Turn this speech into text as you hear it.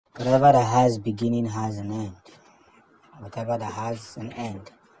Whatever that has beginning has an end. Whatever that has an end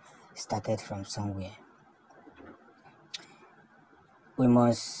started from somewhere. We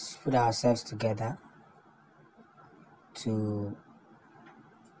must put ourselves together to,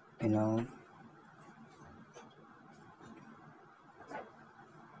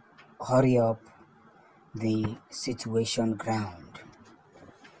 hurry up the situation ground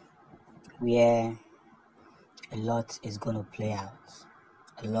where a lot is going to play out.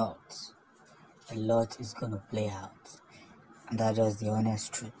 A lot is going to play out. And that's just the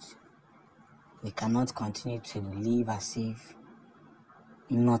honest truth. We cannot continue to live as if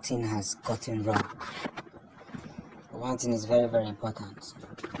nothing has gotten wrong. One thing is very, very important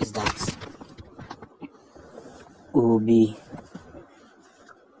is that we will be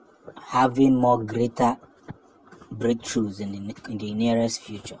having more greater breakthroughs in the nearest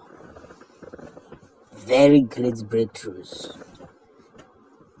future. Very great breakthroughs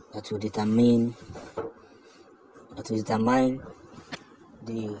that will determine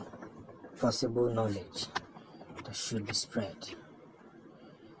the possible knowledge that should be spread.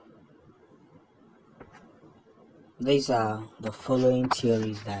 These are the following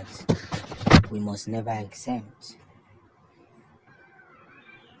theories that we must never exempt.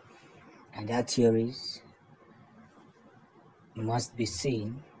 And that theories must be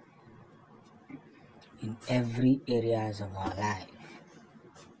seen in every areas of our life.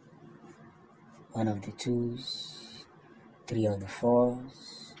 One of the twos, three of the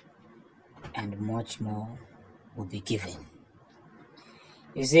fours, and much more will be given.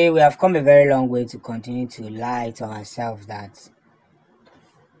 You see, we have come a very long way to continue to lie to ourselves that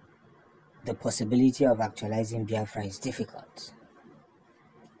the possibility of actualizing Biafra is difficult.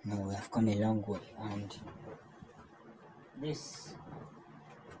 No, we have come a long way, and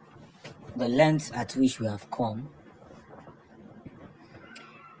the length at which we have come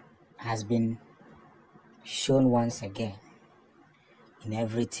has been shown once again in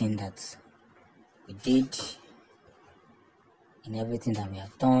everything that we did, in everything that we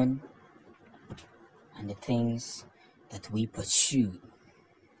have done, and the things that we pursue.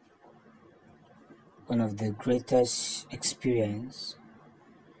 One of the greatest experience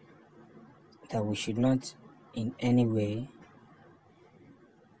that we should not in any way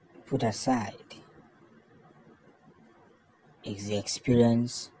put aside is the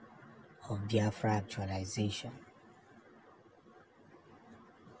experience of Biafra actualization.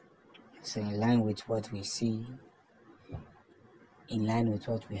 So in line with what we see, in line with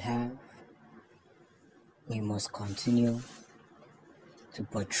what we have, we must continue to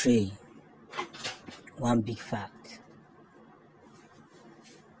portray one big fact,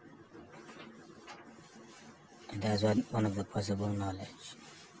 and that's one of the possible knowledge.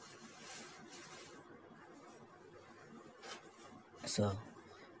 So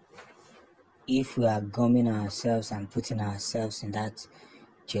if we are gumming ourselves and putting ourselves in that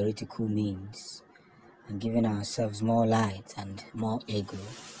theoretical means and giving ourselves more light and more ego,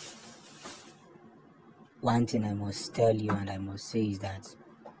 one thing I must tell you and I must say is that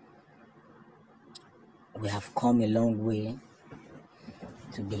we have come a long way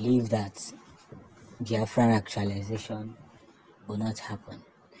to believe that Biafran actualization will not happen.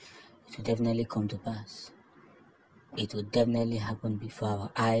 It will definitely come to pass. It will definitely happen before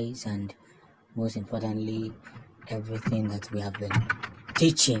our eyes, and most importantly, everything that we have been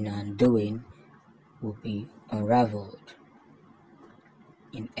teaching and doing will be unraveled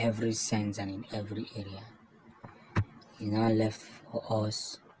in every sense and in every area. It's now left for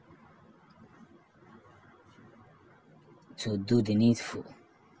us to do the needful.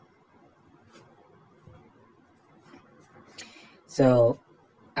 So,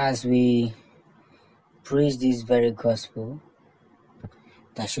 as we preach this very gospel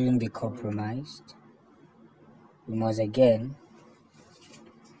that shouldn't be compromised, we must again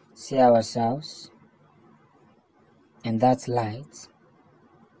see ourselves in that light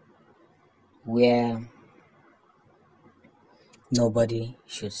where nobody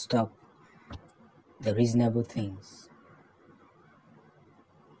should stop the reasonable things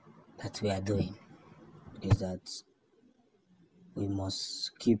that we are doing. Is that we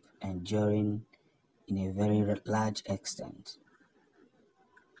must keep enduring in a very large extent,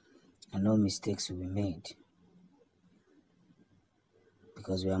 and no mistakes will be made,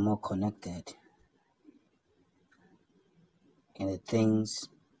 because we are more connected in the things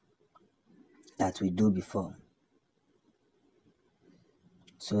that we do before.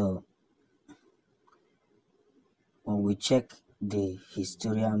 So when we check the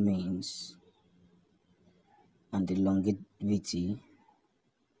historical means and the longevity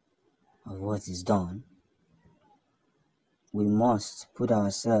of what is done, we must put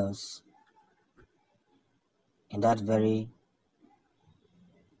ourselves in that very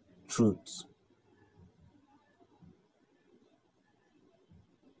truth.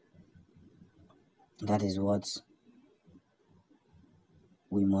 That is what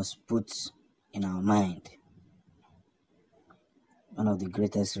we must put in our mind. One of the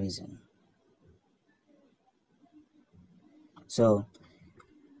greatest reasons. So,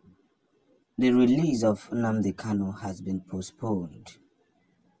 the release of Nnamdi Kanu has been postponed.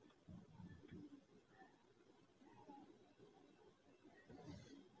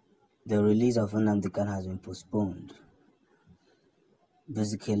 The release of Nnamdi Kanu has been postponed.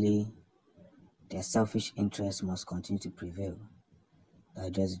 Basically, their selfish interests must continue to prevail.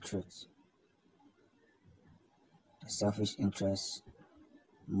 That's just the truth. The selfish interests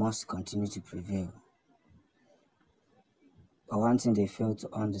must continue to prevail. But one thing they fail to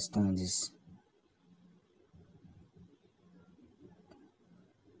understand is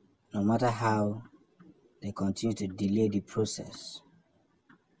no matter how they continue to delay the process,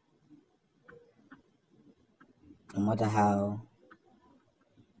 no matter how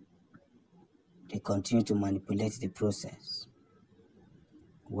they continue to manipulate the process,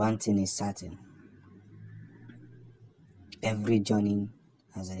 one thing is certain: every journey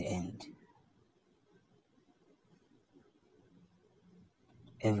has an end.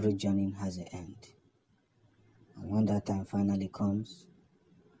 Every journey has an end. And when that time finally comes,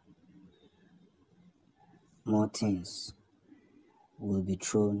 more things will be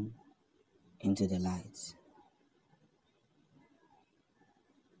thrown into the light.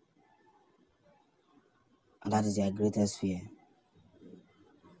 And that is their greatest fear.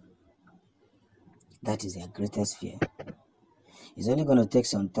 That is their greatest fear. It's only going to take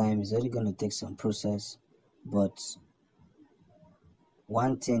some time, it's only going to take some process, but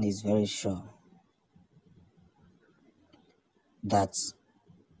one thing is very sure: that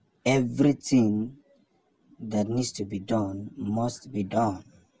everything that needs to be done must be done.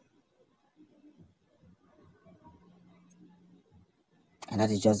 And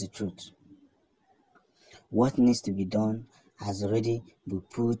that is just the truth. What needs to be done has already been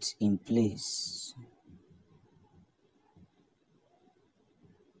put in place.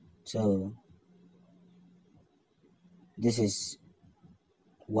 So, this is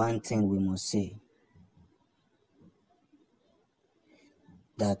one thing we must say: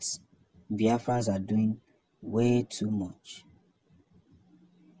 that Biafrans are doing way too much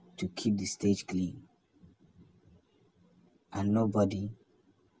to keep the stage clean, and nobody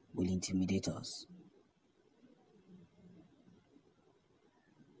will intimidate us.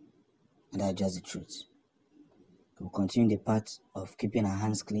 And that's just the truth. We'll continue the path of keeping our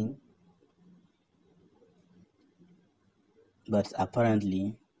hands clean, but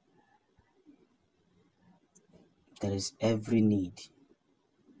apparently there is every need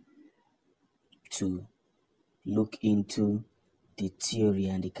to look into the theory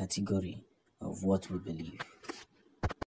and the category of what we believe.